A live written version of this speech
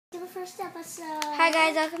first episode. Hi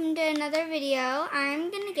guys, welcome to another video. I'm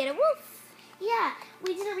gonna get a wolf. Yeah,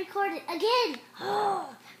 we didn't record it again.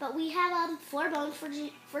 But we have 4 bones for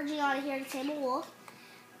Gianna here to tame a wolf.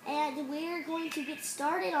 And we're going to get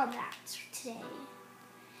started on that today.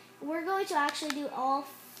 We're going to actually do all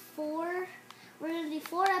 4. We're going to do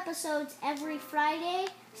 4 episodes every Friday,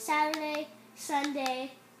 Saturday,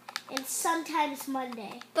 Sunday, and sometimes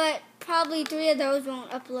Monday. But probably 3 of those won't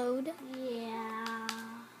upload. Yeah.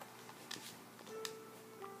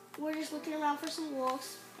 We're just looking around for some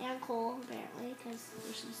wolves and coal, apparently, because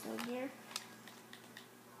there's some stone here.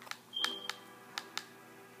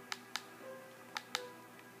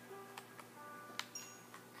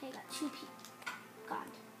 Okay, got 2 people. God.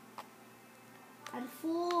 I'm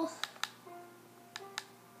full.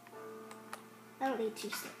 I don't need 2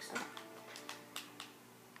 sticks. Okay.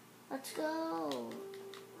 Let's go.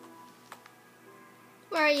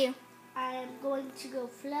 Where are you? I am going to go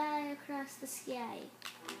fly across the sky.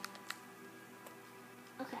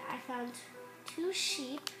 Okay, I found 2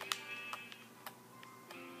 sheep,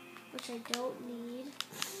 which I don't need.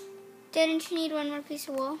 Didn't you need one more piece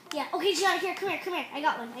of wool? Yeah. Okay, Gianna, here, come here. I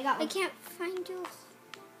got one. I can't find you.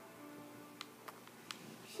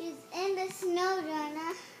 She's in the snow,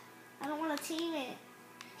 Gianna. I don't want to tame it.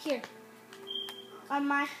 Here. On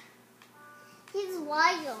my... He's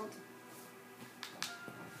wild.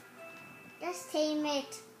 Just tame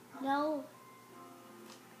it. No.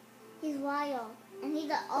 He's wild. And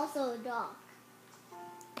he's also a dog.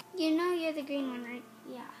 You know you're the green one, right?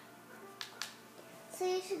 Yeah. So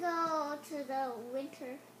you should go to the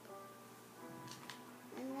winter.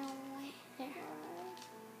 And then There.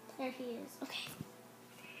 There he is. Okay.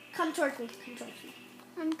 Come towards me. Come towards me.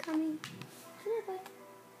 I'm coming. Come here, bud.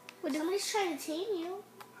 What, somebody's trying to tame you.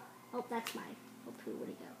 Oh, that's mine. Oh, poo, where'd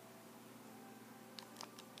he go?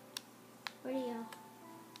 Where'd he go?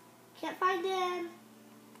 Can't find him.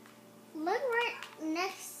 look right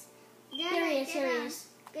next. Here he is, here he is.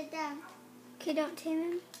 Get down. Okay, don't tame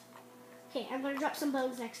him. Okay, I'm going to drop some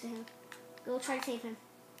bones next to him. Go try to save him.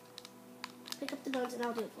 Pick up the bones and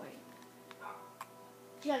I'll do it for you.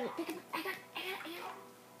 Gianna, pick up. I got it.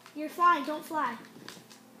 You're fine. Don't fly.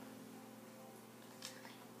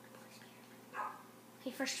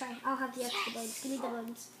 Okay, first try. I'll have the extra bones. Give me the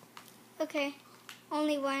bones. Okay.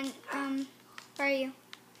 Only one. Where are you?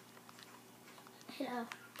 Hit O.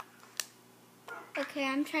 Okay,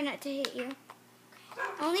 I'm trying not to hit you.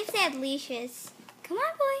 Only if they had leashes. Come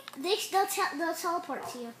on, boy. They'll teleport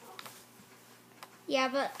to you. Yeah,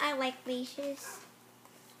 but I like leashes.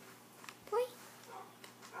 Boy.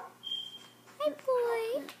 Hi,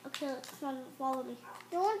 boy. Okay, let's follow me.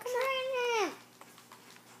 Don't try him.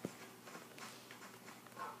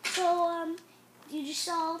 So, you just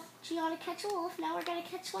saw Gianna catch a wolf. Now we're going to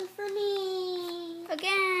catch one for me.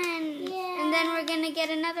 Again. Yeah. And then we're going to get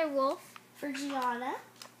another wolf. For Gianna.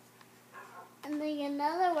 And then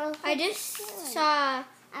another one. I just saw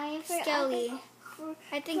for Skelly. Uncle- for-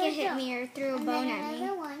 I think for it hit Joe. me or threw a And bone then at me.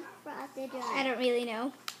 another one for Ate Joanna. I don't really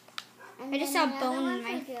know. And I just then saw a another bone one in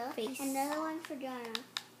my for Joe, face. Another one for Joanna.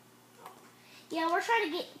 Yeah, we're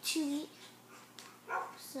trying to get 2 each.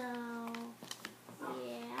 So,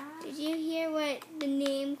 yeah. Did you hear what the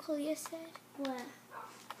name Colia said? What?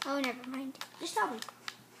 Oh, never mind. Just tell me.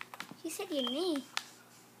 She said your name.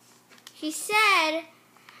 She said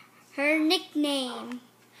her nickname.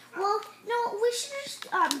 Well, no, we should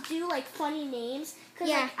just do like funny names. Cause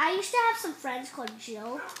Yeah. like, I used to have some friends called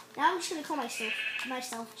Jill. Now I'm just gonna call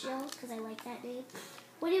myself Jill because I like that name.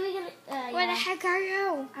 What are we gonna? Where the heck are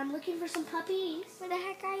you? I'm looking for some puppies. Where the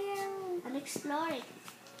heck are you? I'm exploring.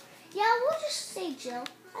 Yeah, we'll just say Jill.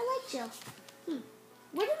 I like Jill.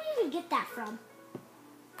 Where did we even get that from?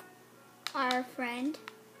 Our friend.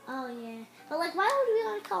 Oh yeah, but like, why would we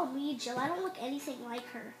want to call me Jill? I don't look anything like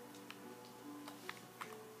her.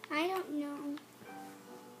 I don't know.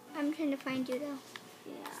 I'm trying to find you though.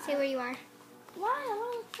 Yeah. Say where you are. Why? I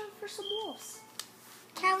want to look for some wolves.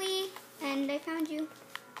 Callie, and I found you.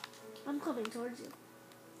 I'm coming towards you.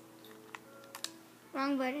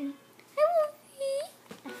 Wrong button. Hi, Wolfie.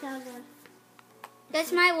 I found one.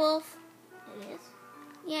 That's my wolf. It is.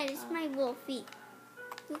 Yeah, it's my wolfie.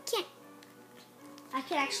 You can't. I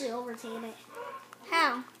can actually overtame it.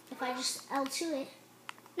 How? If I just L2 it,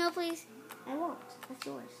 No, please. I won't. That's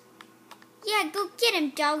yours. Yeah, go get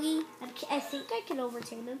him, doggy. I think I can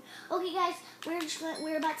overtame him. Okay, guys,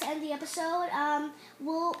 we're about to end the episode.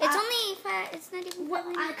 We'll. It's only 5. It's not even 5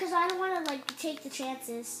 minutes. Because I don't want to like take the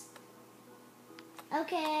chances.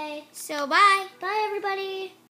 Okay. So bye. Bye, everybody.